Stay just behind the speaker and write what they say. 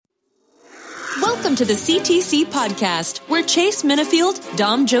Welcome to the CTC podcast, where Chase Minifield,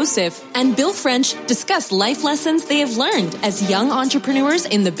 Dom Joseph, and Bill French discuss life lessons they have learned as young entrepreneurs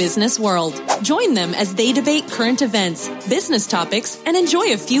in the business world. Join them as they debate current events, business topics, and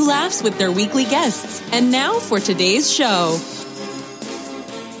enjoy a few laughs with their weekly guests. And now for today's show.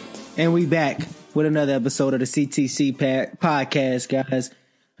 And we back with another episode of the CTC podcast, guys.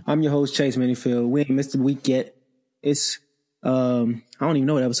 I'm your host, Chase Minifield. We ain't missed a week yet. It's I don't even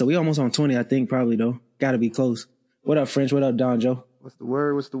know what episode. We almost on 20, I think, probably though. Gotta be close. What up, French? What up, Don Joe? What's the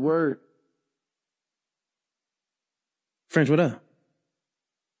word? French, what up?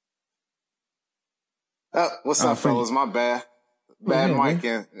 What's up, French. fellas? My bad. Bad Yeah, mic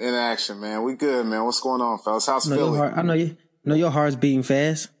in action, man. We good, man. What's going on, fellas? How's Philly? I know your heart's beating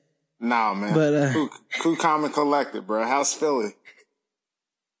fast. Nah, man. But cool, calm, and collected, bro. How's Philly?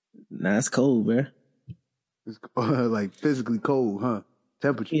 Nah, it's cold, bro. It's like physically cold, huh?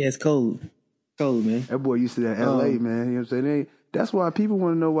 Temperature. Yeah, it's cold. Cold, man. That boy used to that LA, man. You know what I'm saying? That's why people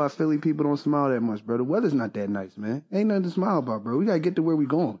want to know why Philly people don't smile that much, bro. The weather's not that nice, man. Ain't nothing to smile about, bro. We gotta get to where we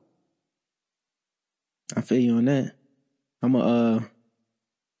going. I feel you on that. I'm gonna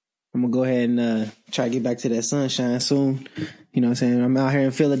go ahead and try to get back to that sunshine soon. You know what I'm saying? I'm out here in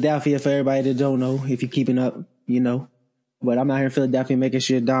Philadelphia for everybody that don't know. If you're keeping up, you know. But I'm out here in Philadelphia making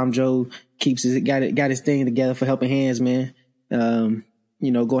sure Dom Joe got his thing together for Helping Hands, man.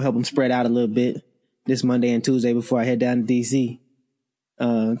 Go help him spread out a little bit this Monday and Tuesday before I head down to DC.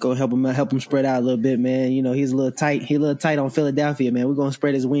 Go help him spread out a little bit, man. You know, he's a little tight. He's a little tight on Philadelphia, man. We're gonna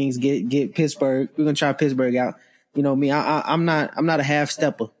spread his wings, get Pittsburgh. We're gonna try Pittsburgh out. You know me, I'm not a half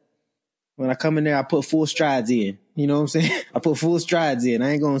stepper. When I come in there, I put full strides in. You know what I'm saying? I put full strides in.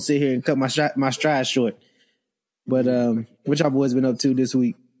 I ain't gonna sit here and cut my strides short. But what y'all boys been up to this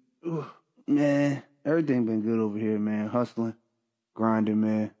week? Man, everything been good over here, man. Hustling, grinding,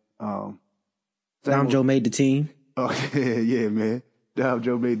 man. Dom Joe made the team. Oh, yeah, man. Dom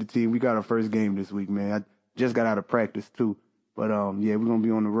Joe made the team. We got our first game this week, man. I just got out of practice, too. But, yeah, we're going to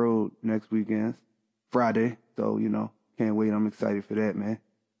be on the road next weekend, Friday. So, you know, can't wait. I'm excited for that, man.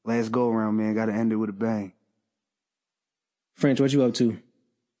 Last go-around, man. Got to end it with a bang. French, what you up to?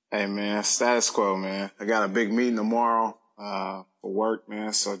 Hey, man. Status quo, man. I got a big meeting tomorrow for work,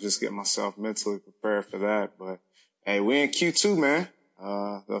 man. So just get myself mentally prepared for that. But, hey, we in Q2, man.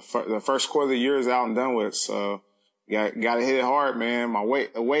 The first quarter of the year is out and done with. So got to hit it hard, man. My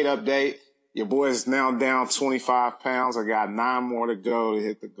weight update. Your boy's now down 25 pounds. I got 9 more to go to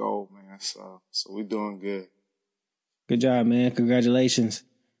hit the goal, man. So we doing good. Good job, man. Congratulations.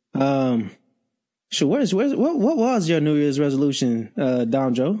 What was your New Year's resolution,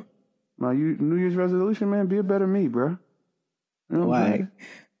 Dom Joe? My New Year's resolution, man, be a better me, bro. You know Why?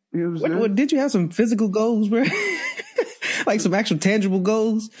 What, did you have some physical goals, bro? Like some actual tangible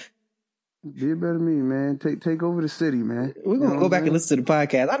goals? Be a better me, man. Take over the city, man. We're going to go back and listen to the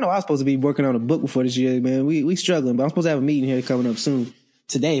podcast. I know I was supposed to be working on a book before this year, man. We struggling, but I'm supposed to have a meeting here coming up soon.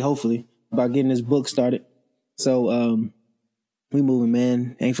 Today, hopefully, about getting this book started. So, we moving,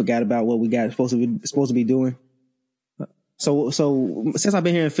 man. Ain't forgot about what we got supposed to be doing. So since I've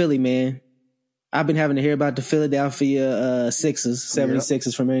been here in Philly, man, I've been having to hear about the Philadelphia Sixers,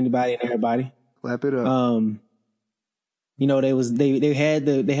 76ers from anybody and everybody. Clap it up. You know, they had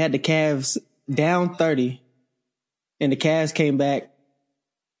the Cavs down 30, and the Cavs came back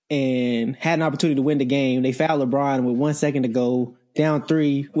and had an opportunity to win the game. They fouled LeBron with 1 second to go, down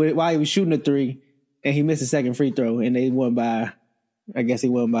 3 while he was shooting a 3, and he missed the second free throw, and they won by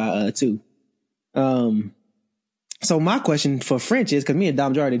 2. So my question for French is, because me and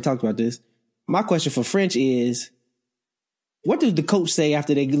Dom already talked about this, my question for French is, what does the coach say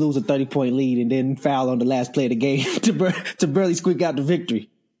after they lose a 30-point lead and then foul on the last play of the game to barely squeak out the victory?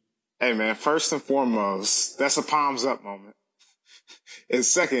 Hey, man, first and foremost, that's a palms up moment. And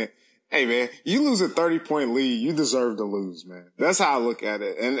second, hey, man, you lose a 30-point lead, you deserve to lose, man. That's how I look at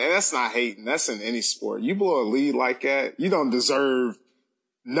it. And that's not hating. That's in any sport. You blow a lead like that, you don't deserve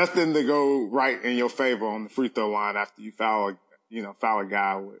nothing to go right in your favor on the free throw line after you foul a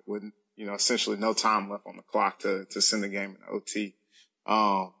guy with essentially no time left on the clock to send the game in OT.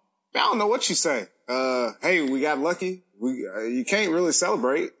 I don't know what you say. Hey, we got lucky. You can't really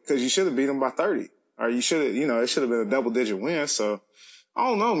celebrate because you should have beat them by 30, or it should have been a double digit win. So I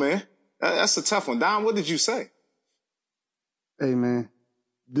don't know, man. That's a tough one. Don, what did you say? Hey, man,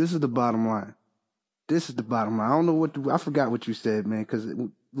 this is the bottom line. I don't know I forgot what you said, man, because,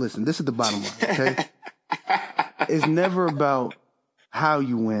 listen, this is the bottom line, okay? It's never about how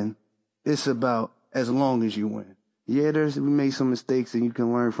you win. It's about as long as you win. Yeah, we made some mistakes and you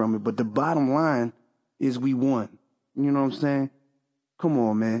can learn from it, but the bottom line is we won. You know what I'm saying? Come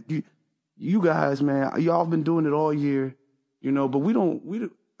on, man. you guys, man, y'all been doing it all year, but we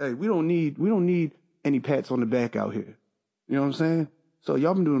don't need any pats on the back out here. You know what I'm saying? So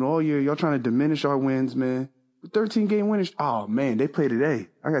y'all been doing it all year. Y'all trying to diminish our wins, man. 13-game winners. Oh man, they play today.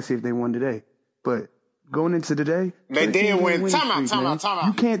 I gotta see if they won today. But going into today, they did win. Time out.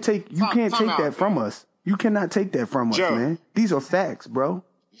 You can't take that from us. You cannot take that from us, man. These are facts, bro.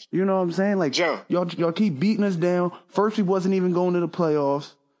 You know what I'm saying? Like, Joe, y'all keep beating us down. First, we wasn't even going to the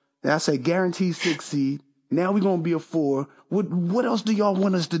playoffs. And I say guaranteed 6 seed. Now we gonna be a 4. What else do y'all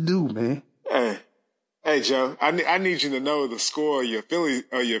want us to do, man? Hey, Joe. I need you to know the score of your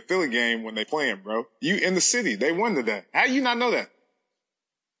Philly game when they playing, bro. You in the city. They won today. How you not know that?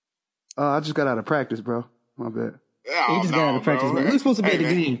 I just got out of practice, bro. My bad. He just got out of practice, man. We were supposed to be at the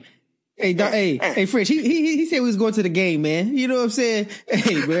game. Hey, French, he said we was going to the game, man. You know what I'm saying?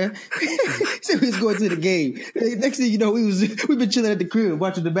 Hey, man. He said we was going to the game. Next thing you know, we've been chilling at the crib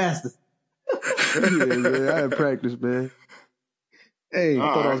watching the Masters. Yeah, man. I had practice, man. Hey, I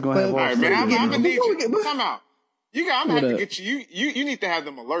thought I was going to have all right, man. I'm gonna need you. Come out. I'm gonna have to get you. You need to have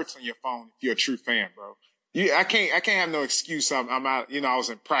them alerts on your phone if you're a true fan, bro. I can't have no excuse. I'm out. I was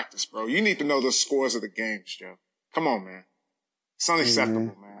in practice, bro. You need to know the scores of the games, Joe. Come on, man. It's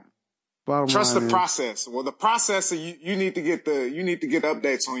unacceptable, man. Trust the process. Well, the process, you need to get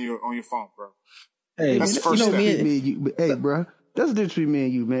updates on your phone, bro. Hey, that's the first step. Hey, bro. That's the difference between me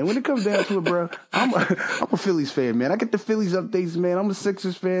and you, man. When it comes down to it, bro, I'm a Phillies fan, man. I get the Phillies updates, man. I'm a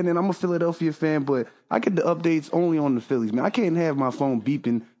Sixers fan and I'm a Philadelphia fan, but I get the updates only on the Phillies, man. I can't have my phone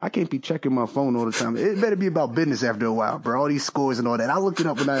beeping. I can't be checking my phone all the time. It better be about business after a while, bro. All these scores and all that. I look it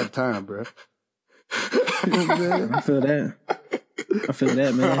up when I have time, bro. You know what I'm saying? I feel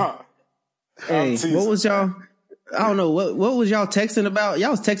that, man. Hey, what was y'all? I don't know. What was y'all texting about?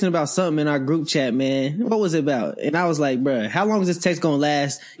 Y'all was texting about something in our group chat, man. What was it about? And I was like, bruh, how long is this text going to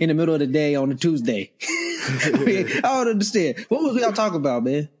last in the middle of the day on a Tuesday? I don't understand. What was y'all talking about,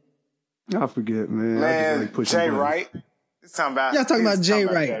 man? I forget, man. Man, Jay Wright. Y'all talking about Jay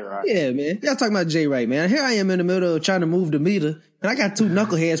Wright. Yeah, man. Y'all talking about Jay Wright, man. Here I am in the middle of trying to move the meter, and I got 2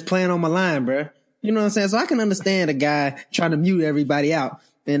 knuckleheads playing on my line, bruh. You know what I'm saying? So I can understand a guy trying to mute everybody out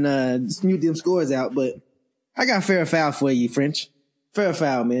and just mute them scores out, but I got fair foul for you, French. Fair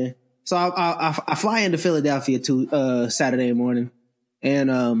foul, man. So I fly into Philadelphia Saturday morning,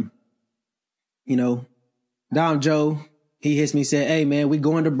 and Dom Joe, he hits me, said, "Hey man, we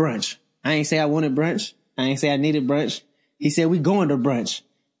going to brunch." I ain't say I wanted brunch. I ain't say I needed brunch. He said, "We going to brunch."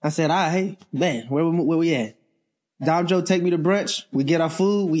 I said, "All right, man, where we at?" Dom Joe take me to brunch. We get our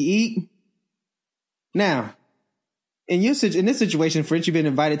food, we eat. Now, in this situation, French, you've been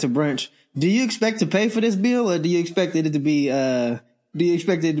invited to brunch. Do you expect to pay for this bill, or do you expect it to be a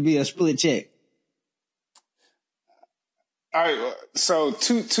split check? All right. So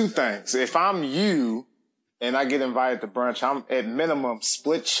two things. If I'm you and I get invited to brunch, I'm at minimum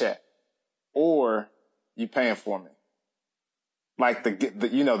split check, or you paying for me. Like the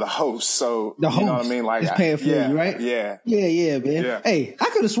host. So the host, you know what I mean? Like is paying for you, right? Yeah, man. Yeah. Hey, I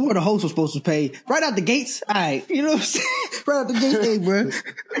could have sworn the host was supposed to pay right out the gates. All right, you know what I'm saying? Right out the gates, hey, bro.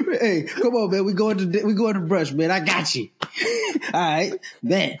 Hey, come on, man. We going to brunch, man. I got you. All right,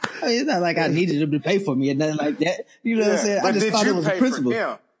 man. I mean, it's not like I needed him to pay for me or nothing like that. You know what I'm saying? I just thought it was a principle.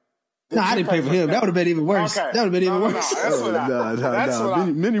 No, I didn't pay for him. That would have been even worse. Okay. That would have been even worse.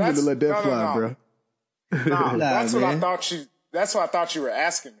 Many wouldn't let that fly, bro. That's what I thought you. That's what I thought you were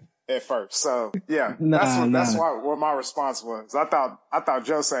asking me at first. So yeah, that's what my response was. I thought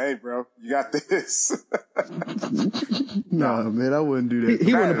Joe said, "Hey, bro, you got this." No, man, I wouldn't do that.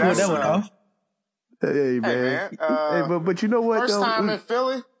 He wouldn't have pulled that one off. Hey, man. Hey, but you know what? First time in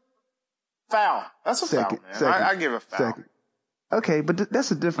Philly, foul. That's a foul, man. I give a foul. Second. Okay, but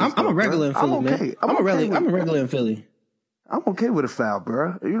that's a difference. I'm a regular in Philly, man. I'm a regular in Philly. I'm okay with a foul,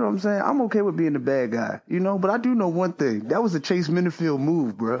 bro. You know what I'm saying? I'm okay with being the bad guy, but I do know one thing. That was a Chase Minifield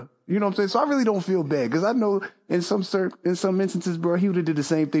move, bro. You know what I'm saying? So I really don't feel bad because I know in some instances, bro, he would have did the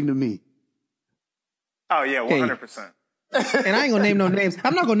same thing to me. Oh, yeah, 100%. And I ain't gonna name no names.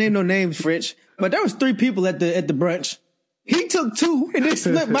 I'm not gonna name no names, Fritch, but there was 3 people at the brunch. He took 2 and then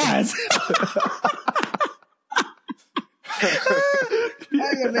split mine. I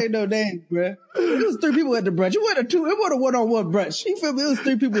ain't gonna name no names, bro. It was 3 people at the brunch. It wasn't a one-on-one brunch. You feel me? It was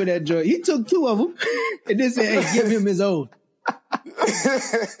 3 people in that joint. He took 2 of them and then said, "Hey, give him his own."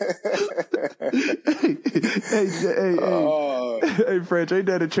 Hey, French, ain't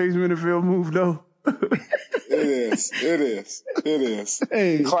that a Chase Minifield move, though? It is.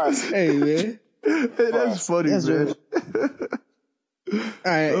 Hey, classic. Hey, man. Hey, that's funny, man. All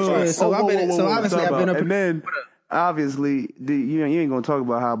right. So obviously I've been up. And then obviously, you ain't gonna talk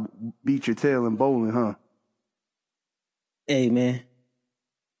about how beat your tail in bowling, huh? Hey, man.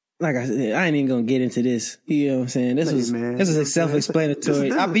 Like I said, I ain't even gonna get into this. You know what I'm saying? This is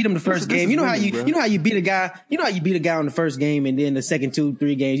self-explanatory. I beat him the first game. You know how you beat a guy. You know how you beat a guy on the first game, and then the second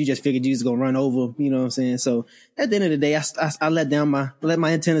 2-3 games, you just figured you was gonna run over. You know what I'm saying? So at the end of the day, I let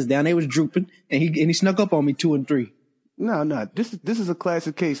my antennas down. They was drooping, and he snuck up on me 2 and 3. No. This is a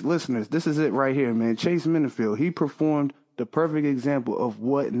classic case, listeners. This is it right here, man. Chase Minifield. He performed the perfect example of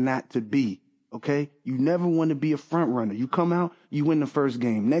what not to be. Okay, you never want to be a front runner. You come out, you win the first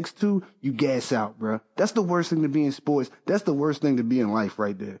game. Next 2, you gas out, bro. That's the worst thing to be in sports. That's the worst thing to be in life,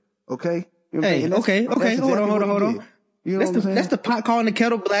 right there. Okay. You know okay. Hold on. You know that's the pot calling the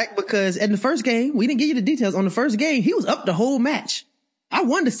kettle black, because in the first game, we didn't give you the details. On the first game, he was up the whole match. I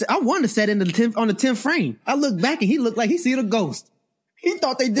won to set in on the 10th frame. I looked back and he looked like he seen a ghost. He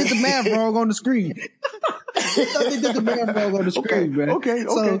thought they did the math wrong on the screen. Bro. Okay.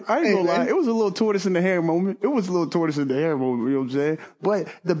 So, I ain't gonna lie. It was a little tortoise in the hair moment. You know what I'm saying? But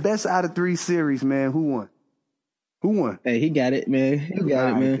the best out of 3 series, man, who won? Hey, he got it, man.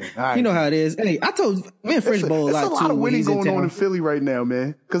 Right. You know how it is. Hey, I told me and French bowl a lot too. There's a lot of winning going on in Philly right now,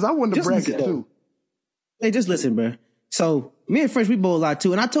 man. Because I won the bracket too. Hey, just listen, bro. So me and French, we bowl a lot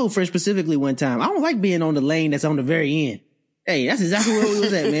too. And I told French specifically one time, I don't like being on the lane that's on the very end. Hey, that's exactly where we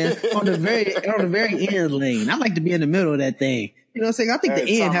was at, man. on the very end lane. I like to be in the middle of that thing. You know what I'm saying? I think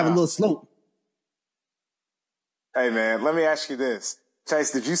the end have a little slope. Hey, man, let me ask you this.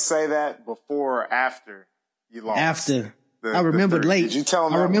 Chase, did you say that before or after you lost? After. I remembered late. Did you tell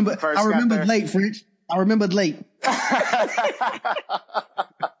him I remembered late, French. I remembered late.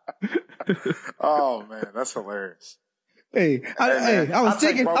 Oh, man, that's hilarious. Hey, I was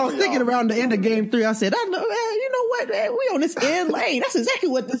thinking around the end of game 3. I said, I know, man, you know what, man, we on this end lane. That's exactly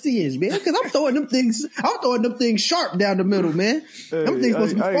what this is, man. Because I'm throwing them things sharp down the middle, man. Them things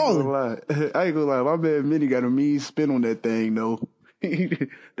supposed to be falling. I ain't gonna lie. My man Minnie got a mean spin on that thing, though.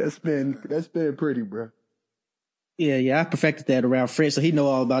 That's been pretty, bro. Yeah, I perfected that around Fred, so he know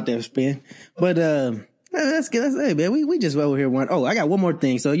all about that spin. But let's hey, man, we just over here one. Oh, I got one more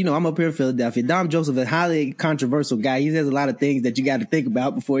thing. So, you know, I'm up here in Philadelphia. Dom Joseph is a highly controversial guy. He says a lot of things that you got to think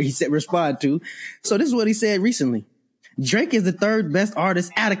about before he respond to. So this is what he said recently. Drake is the 3rd best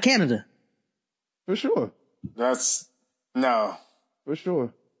artist out of Canada. For sure. No. For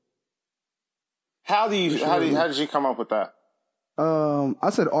sure. How did you come up with that? I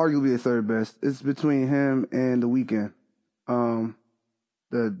said arguably the 3rd best. It's between him and The Weeknd.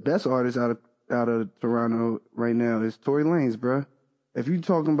 The best artist out of Toronto right now is Tory Lanez, bro. If you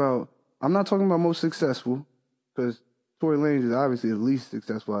talking about, I'm not talking about most successful, because Tory Lanez is obviously the least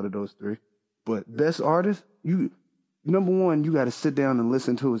successful out of those 3. But best artist, number one, you got to sit down and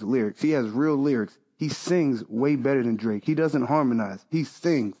listen to his lyrics. He has real lyrics. He sings way better than Drake. He doesn't harmonize. He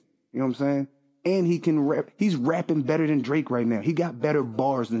sings. You know what I'm saying? And he can rap. He's rapping better than Drake right now. He got better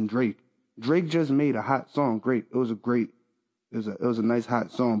bars than Drake. Drake just made a hot song. Great. It was a nice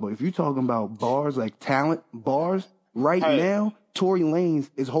hot song. But if you're talking about bars, like talent bars, now, Tory Lanez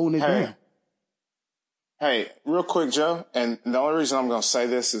is holding it down. Hey, real quick, Joe, and the only reason I'm going to say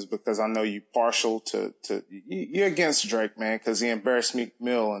this is because I know you partial to you're against Drake, man, because he embarrassed Meek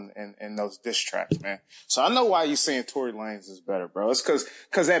Mill and those diss tracks, man. So I know why you're saying Tory Lanez is better, bro. It's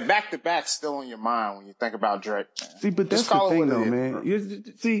because that back-to-back's still on your mind when you think about Drake, man. See, but that's the thing, though, man.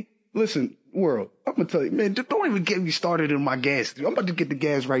 See, listen, world, I'm going to tell you, man, don't even get me started in my gas. I'm about to get the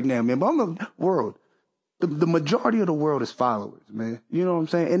gas right now, man, but world. The majority of the world is followers, man. You know what I'm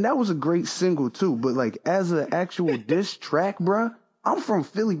saying? And that was a great single too. But like as an actual diss track, bruh, I'm from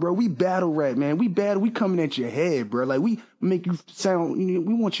Philly, bro. We battle rap, man. We coming at your head, bro. Like we make you sound,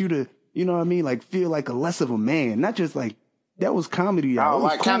 we want you to, you know what I mean? Like feel like a less of a man. Not just like, that was comedy, y'all. It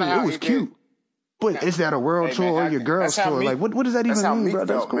was cool. It was cute. But is that a world tour or your girl's tour? Like what does that even mean, bro?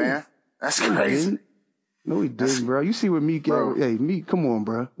 That's cool. Man. That's crazy. No, he didn't, bro. You see what Meek at? Hey, Meek, come on,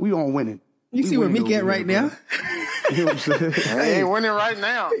 bro. We all winning. You see where Meek at right now? You know what I'm saying? He ain't winning right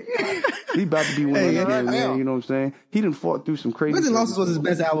now. He about to be winning right now. You know what I'm saying? He done fought through some crazy. Wins and Losses was his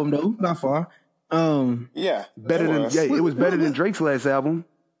best album though, not far. Yeah, it was better than Drake's last album.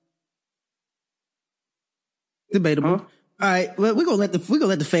 Debatable. Huh? All right, well, we're gonna let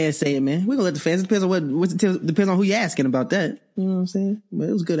the fans say it, man. We're gonna let the fans. It depends on depends on who you're asking about that. You know what I'm saying? But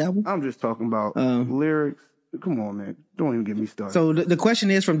it was a good album. I'm just talking about lyrics. Come on, man. Don't even get me started. So the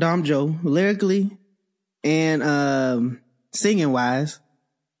question is from Dom Joe, lyrically and singing wise,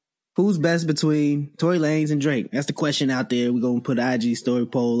 who's best between Tory Lanez and Drake? That's the question out there. We're gonna put an IG story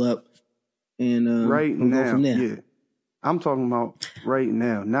poll up and right we'll now, go from there. Yeah. I'm talking about right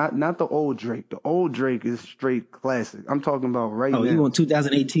now, not the old Drake. The old Drake is straight classic. I'm talking about right now. Oh, you want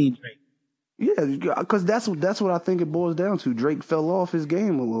 2018 Drake? Yeah, because that's what I think it boils down to. Drake fell off his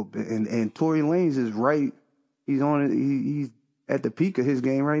game a little bit, and Tory Lanez is right. He's on it. He's at the peak of his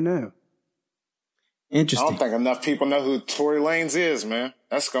game right now. Interesting. I don't think enough people know who Tory Lanez is, man.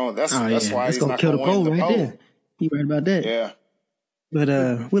 That's why he's gonna not kill the going to poll win the right poll. there. You right about that? Yeah.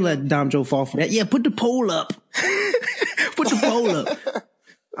 But we'll let Dom Joe fall for that. Yeah, put the poll up. Put the poll up.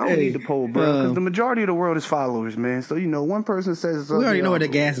 I don't need the poll, bro, because the majority of the world is followers, man. So, one person says something. We already know where the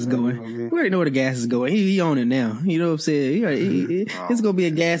gas is going. We already know where the gas is going. He on it now. You know what I'm saying? It's going to be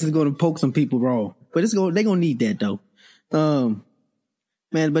a gas that's going to poke some people raw. But they're going to need that, though.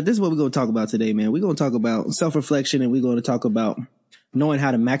 Man, but this is what we're going to talk about today, man. We're going to talk about self-reflection, and we're going to talk about knowing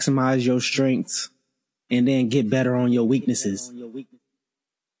how to maximize your strengths and then get better on your weaknesses.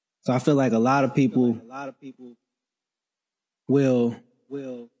 So I feel like a lot of people will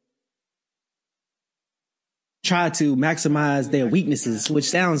try to maximize their weaknesses, which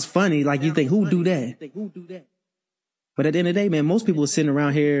sounds funny. Like you think, who do that? But at the end of the day, man, most people are sitting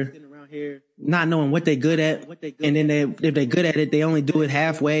around here not knowing what they're good at. And then if they're good at it, they only do it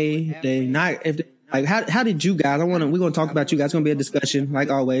halfway. How did you guys, we're going to talk about you guys. It's going to be a discussion like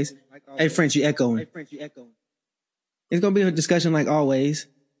always. Hey, French, you echoing. It's going to be a discussion like always.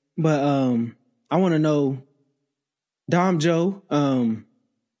 But, I want to know, Dom Joe,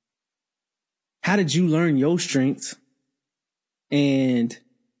 how did you learn your strengths, and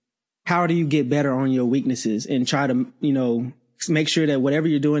how do you get better on your weaknesses and try to, make sure that whatever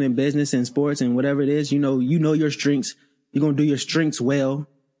you're doing in business and sports and whatever it is, you know your strengths. You're going to do your strengths well.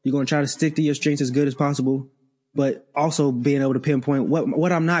 You're going to try to stick to your strengths as good as possible, but also being able to pinpoint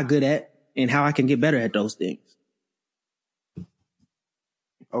what I'm not good at and how I can get better at those things.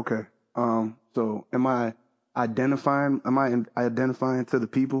 Okay. So am I identifying to the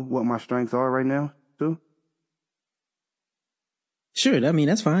people what my strengths are right now too? Sure. I mean,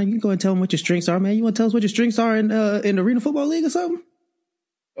 that's fine. You can go and tell them what your strengths are, man. You want to tell us what your strengths are in the Arena Football League or something?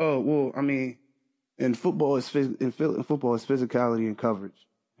 Oh, well, I mean, in football, it's physicality and coverage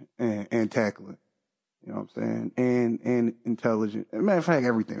and tackling. You know what I'm saying? And intelligent. As a matter of fact,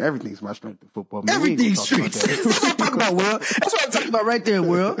 everything's my strength in football. Man, everything's strength. That's what I'm talking about, Will. That's what I'm talking about right there,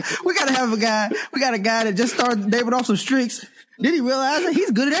 Will. We got a guy that just started naming off some strengths. Then he realized that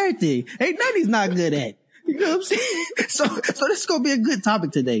he's good at everything. Ain't nothing he's not good at. You know what I'm saying? So this is going to be a good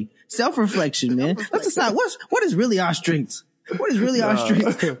topic today. Self-reflection, man. Let's decide what is really our strengths. What is really our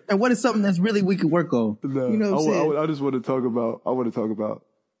strengths, and what is something that's really we can work on? No, you know what I'm saying? I just want to talk about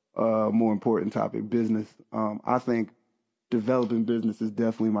more important topic, business. I think developing business is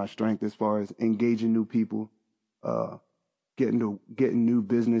definitely my strength as far as engaging new people, getting new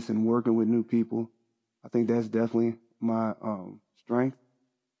business and working with new people. I think that's definitely my strength.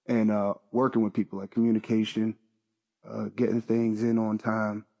 And working with people, like communication, getting things in on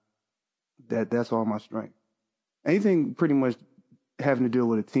time. That's all my strength. Anything pretty much having to deal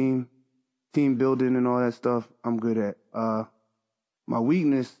with a team building and all that stuff, I'm good at. My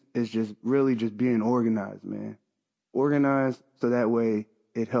weakness is just being organized, man. Organized so that way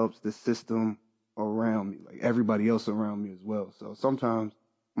it helps the system around me, like everybody else around me as well. So sometimes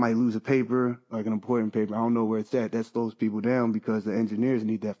I might lose a paper, like an important paper. I don't know where it's at. That slows people down because the engineers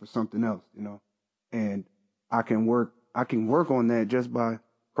need that for something else, And I can work on that just by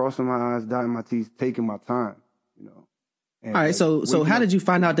crossing my I's, dotting my T's, taking my time, And all right. So how did you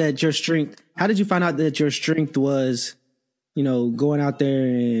find out that your strength? How did you find out that your strength was, going out there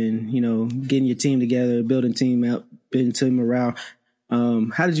and getting your team together, building team morale?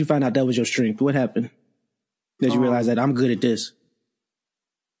 How did you find out that was your strength? What happened? Did you realize that I'm good at this?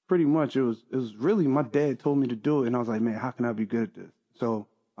 Pretty much, it was really my dad told me to do it, and I was like, man, how can I be good at this? So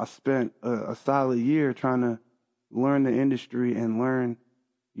I spent a solid year trying to learn the industry and learn,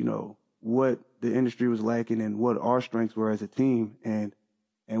 what the industry was lacking and what our strengths were as a team. And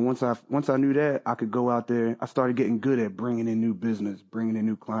once I knew that, I could go out there. I started getting good at bringing in new business, bringing in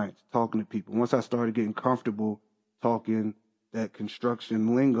new clients, talking to people. Once I started getting comfortable talking that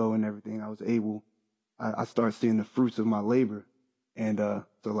construction lingo and everything, I started seeing the fruits of my labor. And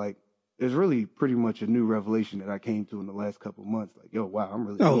it's really pretty much a new revelation that I came to in the last couple of months. Like, yo, wow, I'm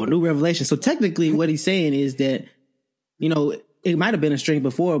really a new revelation. So technically what he's saying is that, it might have been a strength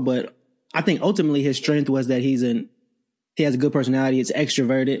before, but I think ultimately his strength was that he has a good personality. It's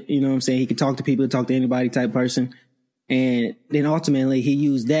extroverted. You know what I'm saying? He can talk to people, talk to anybody type person. And then ultimately he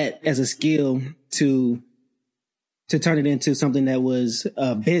used that as a skill to turn it into something that was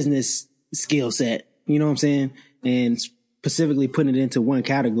a business skill set. You know what I'm saying? And specifically putting it into one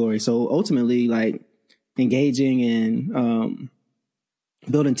category. So ultimately, engaging and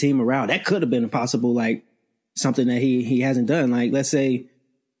building team morale. That could have been a possible, like, something that he hasn't done. Like, let's say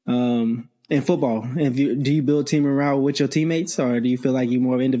in football, do you build team morale with your teammates, or do you feel like you're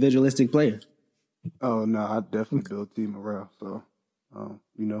more of an individualistic player? Oh, no, I definitely build team morale. So,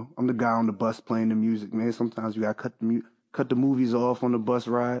 I'm the guy on the bus playing the music, man. Sometimes you got to cut the movies off on the bus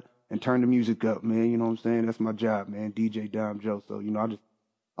ride and turn the music up, man. You know what I'm saying? That's my job, man. DJ Dom Joe. So,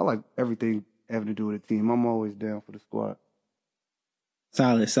 I like everything having to do with a team. I'm always down for the squad.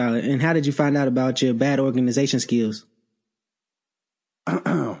 Solid. And how did you find out about your bad organization skills?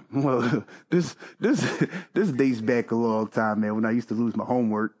 Well, this dates back a long time, man, when I used to lose my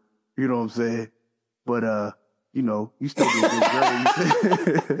homework. You know what I'm saying? But, you still get good grades.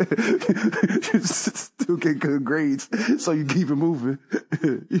 You still get good grades, so you keep it moving.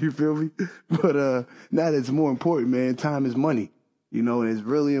 You feel me? But now that's more important, man. Time is money, and it's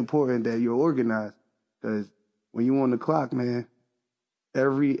really important that you're organized, because when you're on the clock, man,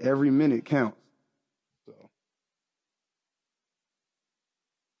 every minute counts. So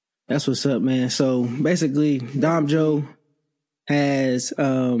that's what's up, man. So basically, Dom Joe has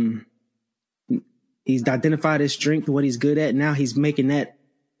he's identified his strength, what he's good at. Now he's making that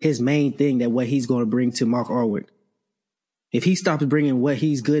his main thing, that what he's going to bring to Mark Ulrich. If he stops bringing what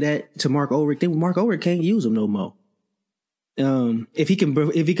he's good at to Mark Ulrich, then Mark Ulrich can't use him no more. If he can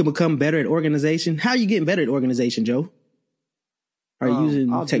become better at organization, how are you getting better at organization, Joe? Are you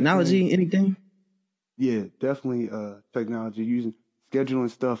using technology, anything? Yeah, definitely technology, using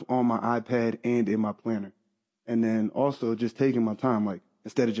scheduling stuff on my iPad and in my planner. And then also just taking my time, like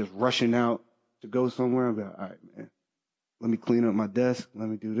instead of just rushing out to go somewhere, I'm like, all right, man, let me clean up my desk. Let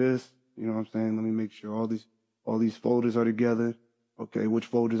me do this. You know what I'm saying? Let me make sure all these folders are together. Okay, which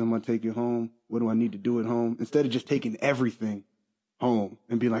folders am I taking home? What do I need to do at home? Instead of just taking everything home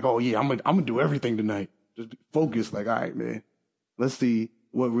and being like, oh yeah, I'm gonna do everything tonight. Just focus, like, all right, man, let's see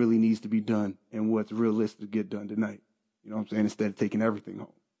what really needs to be done and what's realistic to get done tonight. You know what I'm saying? Instead of taking everything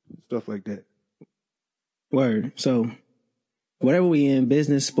home. Stuff like that. Word. So whatever we in,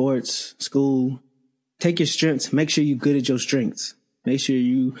 business, sports, school, take your strengths. Make sure you're good at your strengths. Make sure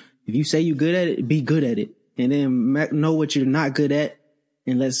if you say you're good at it, be good at it. And then know what you're not good at.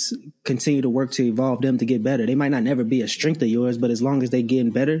 And let's continue to work to evolve them to get better. They might not never be a strength of yours, but as long as they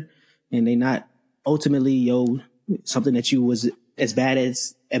getting better and they not ultimately, something that you was as bad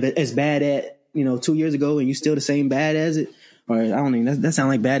at, 2 years ago, and you still the same bad as it. Or I don't even, that sound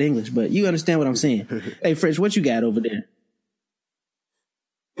like bad English, but you understand what I'm saying. Hey, French, what you got over there?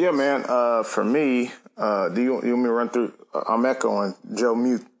 Yeah, man. For me, do you want me to run through? I'm echoing Joe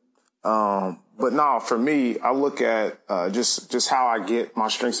Mute. But no, for me, I look at just how I get my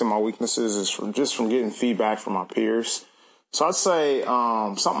strengths and my weaknesses is from getting feedback from my peers. So I'd say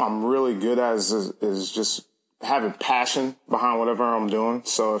something I'm really good at is just having passion behind whatever I'm doing.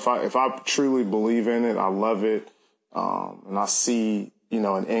 So if I truly believe in it, I love it, and I see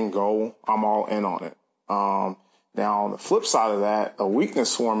an end goal, I'm all in on it. Now on the flip side of that, a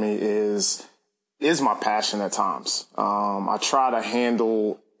weakness for me is my passion at times. I try to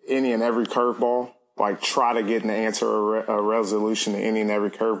handle any and every curveball, like try to get an answer or a resolution to any and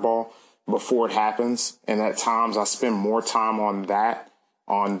every curveball before it happens. And at times I spend more time on that,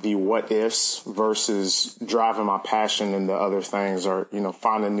 on the what ifs, versus driving my passion into other things, or,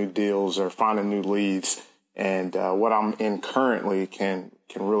 finding new deals or finding new leads. And what I'm in currently can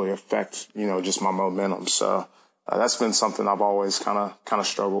really affect, just my momentum. So that's been something I've always kind of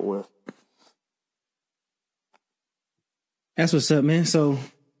struggled with. That's what's up, man. So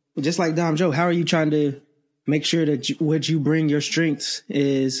just like Dom Joe, how are you trying to make sure that what you bring your strengths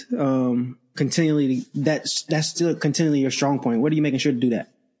is continually that's still continually your strong point? What are you making sure to do that?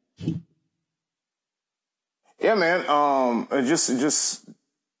 Yeah, man. Just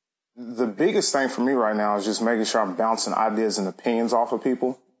the biggest thing for me right now is just making sure I'm bouncing ideas and opinions off of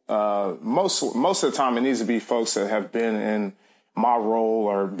people. Most of the time it needs to be folks that have been in my role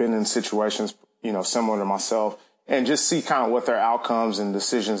or been in situations, similar to myself, and just see kind of what their outcomes and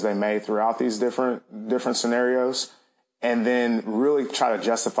decisions they made throughout these different scenarios. And then really try to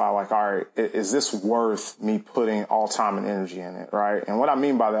justify, like, all right, is this worth me putting all time and energy in it, right? And what I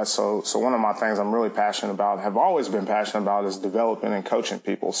mean by that, so one of my things I'm really passionate about, have always been passionate about, is developing and coaching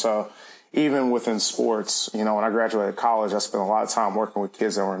people. So even within sports, when I graduated college, I spent a lot of time working with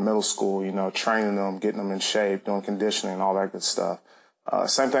kids that were in middle school, training them, getting them in shape, doing conditioning, all that good stuff.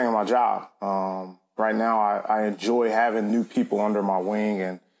 Same thing in my job. Right now, I enjoy having new people under my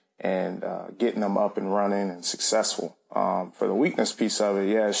wing and getting them up and running and successful. For the weakness piece of it,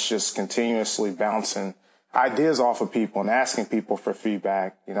 yeah, it's just continuously bouncing ideas off of people and asking people for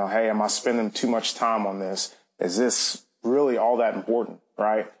feedback. You know, hey, am I spending too much time on this? Is this really all that important?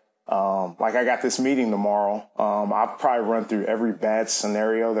 Right? Like I got this meeting tomorrow. I'll probably run through every bad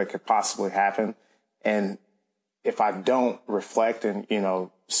scenario that could possibly happen. And if I don't reflect and, you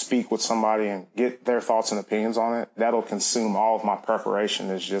know, speak with somebody and get their thoughts and opinions on it, that'll consume all of my preparation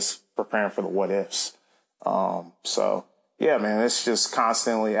is just preparing for the what ifs. So yeah, man, it's just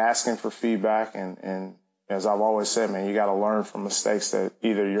constantly asking for feedback. And as I've always said, man, you got to learn from mistakes that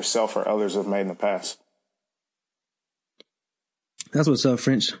either yourself or others have made in the past. That's what's up,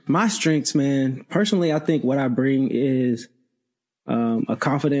 French. My strengths, man, personally, I think what I bring is a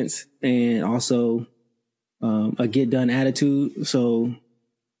confidence and also a get done attitude. So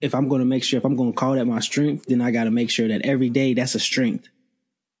if I'm going to make sure, if I'm going to call that my strength, then I got to make sure that every day that's a strength.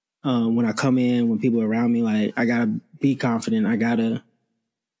 When I come in, when people are around me, like I got to be confident. I got to,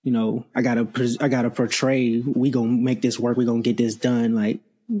 you know, I got to portray, we going to make this work. We going to get this done. Like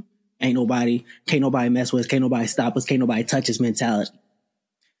can't nobody mess with us. Can't nobody stop us. Can't nobody touch us mentality.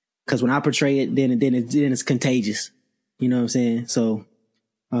 Cause when I portray it, then it's contagious. You know what I'm saying? So,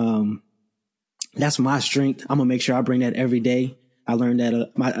 that's my strength. I'm gonna make sure I bring that every day. I learned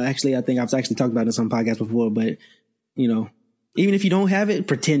that. I think I've actually talked about it on some podcasts before. But you know, even if you don't have it,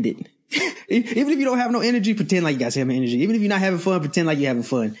 pretend it. Even if you don't have no energy, pretend like you guys have energy. Even if you're not having fun, pretend like you're having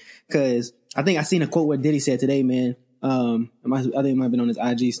fun. Because I think I seen a quote where Diddy said today, man. I think it might have been on his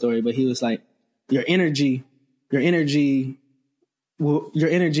IG story, but he was like, "Your energy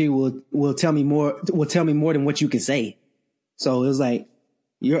will tell me more. Will tell me more than what you can say." So it was like,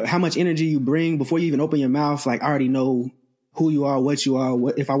 how much energy you bring before you even open your mouth. Like, I already know who you are, what you are,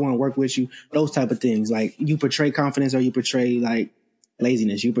 if I want to work with you, those type of things. Like, you portray confidence or you portray like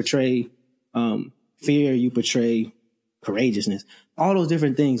laziness. You portray, fear. You portray courageousness, all those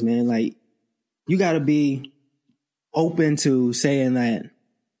different things, man. Like, you got to be open to saying that.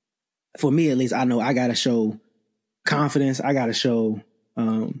 For me, at least, I know I got to show confidence. I got to show,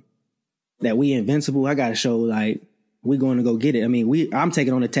 that we invincible. I got to show like, we're going to go get it. I mean, I'm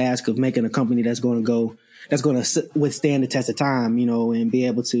taking on the task of making a company that's going to withstand the test of time, you know, and be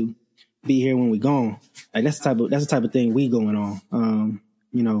able to be here when we're gone. Like that's the type of thing we going on.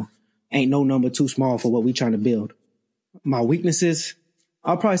 You know, ain't no number too small for what we trying to build. My weaknesses,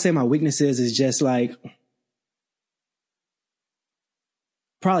 I'll probably say my weaknesses is just like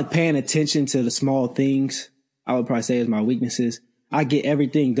probably paying attention to the small things. I would probably say is my weaknesses. I get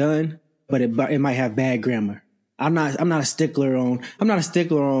everything done, but it might have bad grammar. I'm not a stickler on,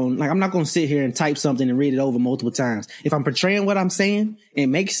 like, I'm not going to sit here and type something and read it over multiple times. If I'm portraying what I'm saying and it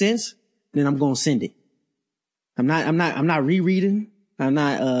makes sense, then I'm going to send it. I'm not rereading. I've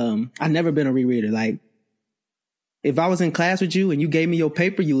never been a rereader. Like, if I was in class with you and you gave me your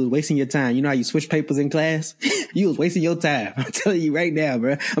paper, you was wasting your time. You know how you switch papers in class? You was wasting your time. I'm telling you right now,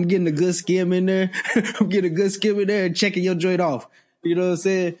 bro. I'm getting a good skim in there. And checking your joint off. You know what I'm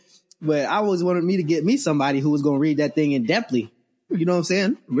saying? But I always wanted me to get me somebody who was going to read that thing in depthly. You know what I'm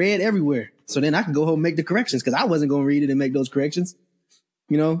saying? Read everywhere. So then I could go home and make the corrections because I wasn't going to read it and make those corrections.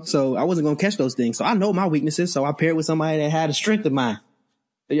 You know, so I wasn't going to catch those things. So I know my weaknesses. So I paired with somebody that had a strength of mine.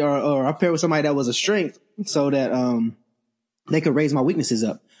 Or I paired with somebody that was a strength so that they could raise my weaknesses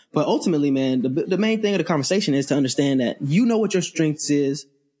up. But ultimately, man, the main thing of the conversation is to understand that you know what your strengths is.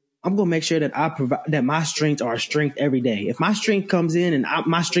 I'm going to make sure that I provide that my strengths are a strength every day. If my strength comes in and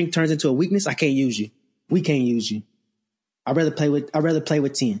my strength turns into a weakness, I can't use you. We can't use you. I'd rather play with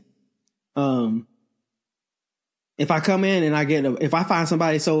 10. If I come in and if I find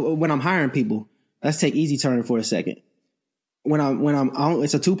somebody, so when I'm hiring people, let's take Easy Turn for a second. When I'm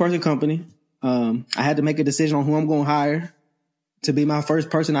it's a 2-person company. I had to make a decision on who I'm going to hire to be my first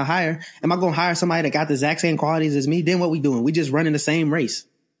person I hire. Am I going to hire somebody that got the exact same qualities as me? Then what we doing? We just running the same race.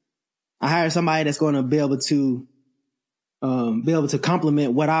 I hire somebody that's going to be able to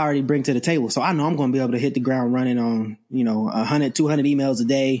complement what I already bring to the table. So I know I'm going to be able to hit the ground running on, 100, 200 emails a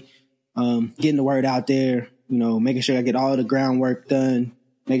day, getting the word out there, making sure I get all the groundwork done,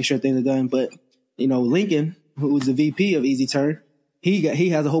 making sure things are done. But, Lincoln, who's the VP of Easy Turn, he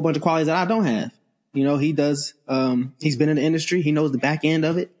has a whole bunch of qualities that I don't have. He does, he's been in the industry. He knows the back end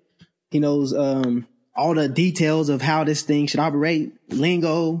of it. He knows, all the details of how this thing should operate,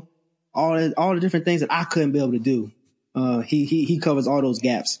 lingo, all the different things that I couldn't be able to do. He covers all those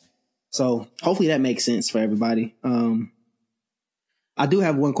gaps. So hopefully that makes sense for everybody. I do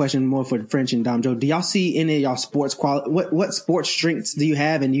have one question more for French and Dom Joe. Do y'all see any of y'all sports what sports strengths do you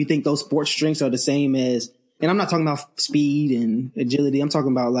have? And do you think those sports strengths are the same as, and I'm not talking about speed and agility. I'm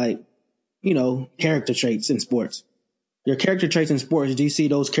talking about character traits in sports. Your character traits in sports, do you see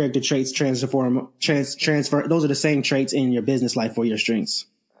those character traits transfer? Those are the same traits in your business life or your strengths?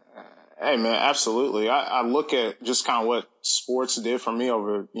 Hey man, absolutely. I look at just kind of what sports did for me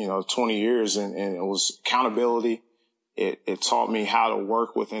over, 20 years and it was accountability. It taught me how to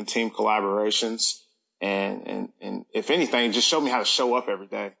work within team collaborations and if anything, just showed me how to show up every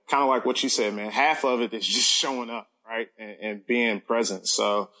day. Kind of like what you said, man. Half of it is just showing up, right? And being present.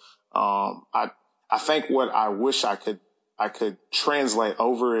 So, I think what I wish I could translate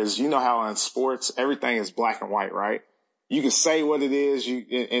over is, how in sports, everything is black and white, right? You can say what it is,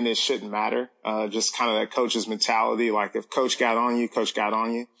 and it shouldn't matter. Just kind of that coach's mentality. Like if coach got on you, coach got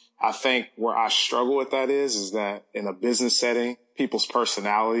on you. I think where I struggle with that is that in a business setting, people's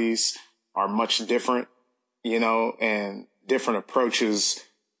personalities are much different, and different approaches.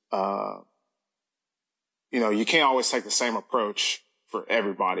 You can't always take the same approach for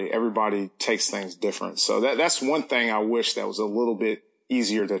everybody. Everybody takes things different. So that's one thing I wish that was a little bit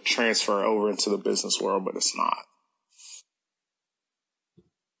easier to transfer over into the business world, but it's not.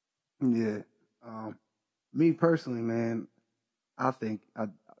 Yeah. Me personally, man, I think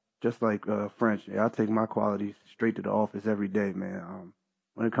just like French, I take my qualities straight to the office every day, man.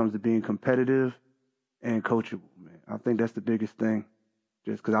 When it comes to being competitive and coachable, man, I think that's the biggest thing.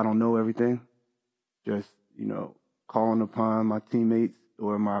 Just because I don't know everything, just calling upon my teammates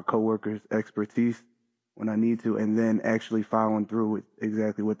or my coworkers' expertise when I need to, and then actually following through with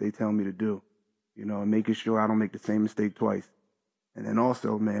exactly what they tell me to do, and making sure I don't make the same mistake twice. And then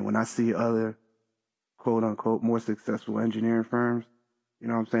also, man, when I see other quote unquote more successful engineering firms, you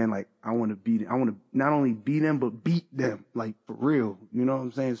know what I'm saying? Like I want to not only beat them, but beat them, like for real. You know what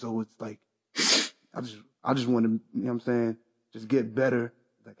I'm saying? So it's like, I just want to, you know what I'm saying? Just get better.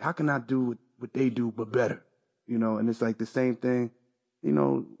 Like how can I do what they do, but better? And it's like the same thing,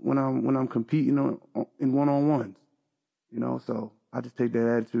 when I'm competing in one-on-ones, so I just take that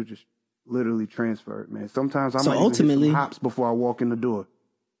attitude, just literally transfer it, man. Sometimes I might even hit some hops before I walk in the door.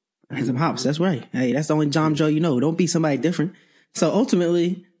 Hit some hops, that's right. Hey, that's the only Dom Joe Don't be somebody different. So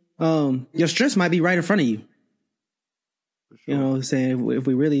ultimately, your strengths might be right in front of you. Sure. What I'm saying? If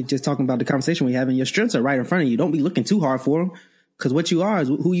we really just talking about the conversation we're having, your strengths are right in front of you. Don't be looking too hard for them. Because what you are is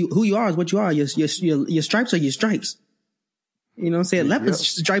who you are is what you are. Your stripes are your stripes. You know what I'm saying? Leopards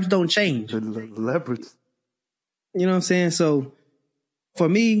stripes don't change. Leopards. You know what I'm saying? So for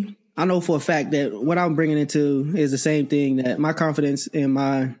me, I know for a fact that what I'm bringing into is the same thing, that my confidence and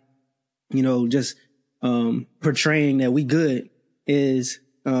my, just portraying that we good is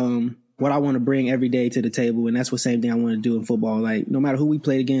what I want to bring every day to the table. And that's the same thing I want to do in football. Like no matter who we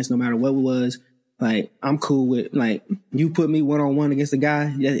played against, no matter what it was, like I'm cool with, like, you put me one-on-one against a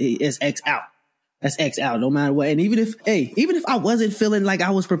guy, it's X out. That's X out, no matter what. And even if I wasn't feeling like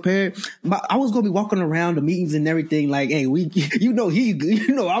I was prepared, I was going to be walking around the meetings and everything like, hey, he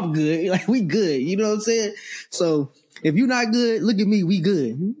good. I'm good. Like, we good. You know what I'm saying? So if you're not good, look at me, we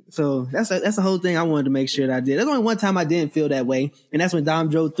good. So that's the whole thing I wanted to make sure that I did. There's only one time I didn't feel that way. And that's when Dom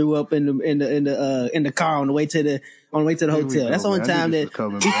Joe threw up in the car on the way to the hotel. That's the only time that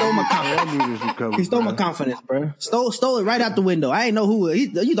he stole my confidence. He stole my confidence, bro. Stole it right out the window. I ain't know who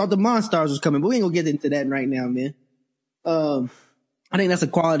you thought the Monstars was coming, but we ain't gonna get into that right now, man. I think that's a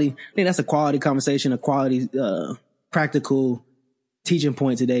quality conversation, a quality, practical teaching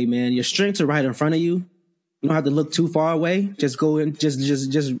point today, man. Your strengths are right in front of you. You don't have to look too far away. Just go in,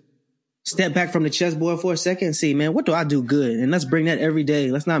 just step back from the chessboard for a second and see, man, what do I do good? And let's bring that every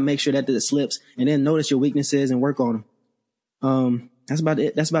day. Let's not make sure that it slips, and then notice your weaknesses and work on them. That's about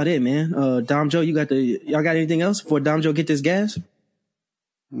it. That's about it, man. Dom Joe, y'all got anything else before Dom Joe get this gas?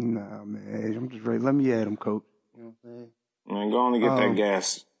 Nah, man. I'm just ready. Let me add him, coach. You know what I'm saying? Man, go on and get that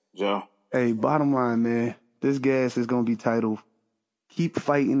gas, Joe. Hey, bottom line, man. This gas is going to be titled, Keep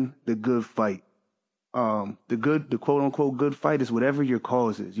Fighting the Good Fight. The quote unquote good fight is whatever your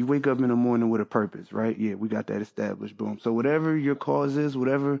cause is. You wake up in the morning with a purpose, right? Yeah, we got that established. Boom. So whatever your cause is,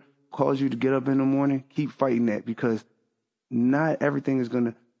 whatever caused you to get up in the morning, keep fighting that, because not everything is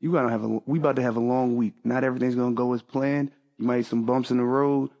we about to have a long week. Not everything's going to go as planned. You might hit some bumps in the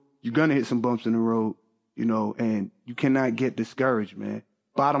road. You're going to hit some bumps in the road, and you cannot get discouraged, man.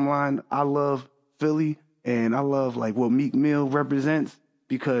 Bottom line, I love Philly and I love like what Meek Mill represents,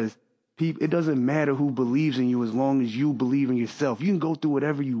 because it doesn't matter who believes in you as long as you believe in yourself. You can go through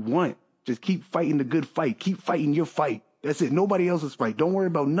whatever you want. Just keep fighting the good fight. Keep fighting your fight. That's it. Nobody else's fight. Don't worry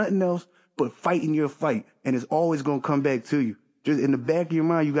about nothing else but fighting your fight. And it's always going to come back to you. Just in the back of your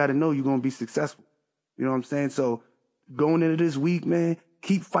mind, you got to know you're going to be successful. You know what I'm saying? So going into this week, man,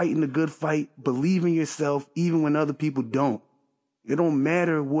 keep fighting the good fight. Believe in yourself, even when other people don't. It don't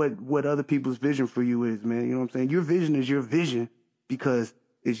matter what other people's vision for you is, man. You know what I'm saying? Your vision is your vision because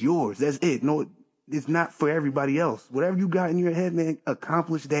it's yours. That's it. No, it's not for everybody else. Whatever you got in your head, man,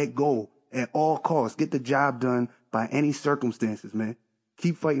 accomplish that goal at all costs. Get the job done by any circumstances, man.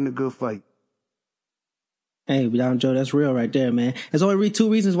 Keep fighting the good fight. Hey, Dom Joe, that's real right there, man. There's only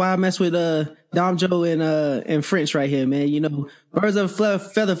two reasons why I mess with Dom Joe and French right here, man. You know, birds of a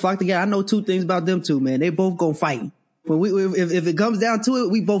feather flock together. I know two things about them two, man. They both gonna fight. When if it comes down to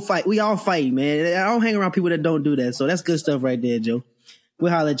it, we both fight. We all fight, man. I don't hang around people that don't do that. So that's good stuff right there, Joe.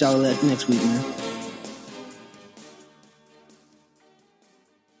 We'll holler at y'all next week, man.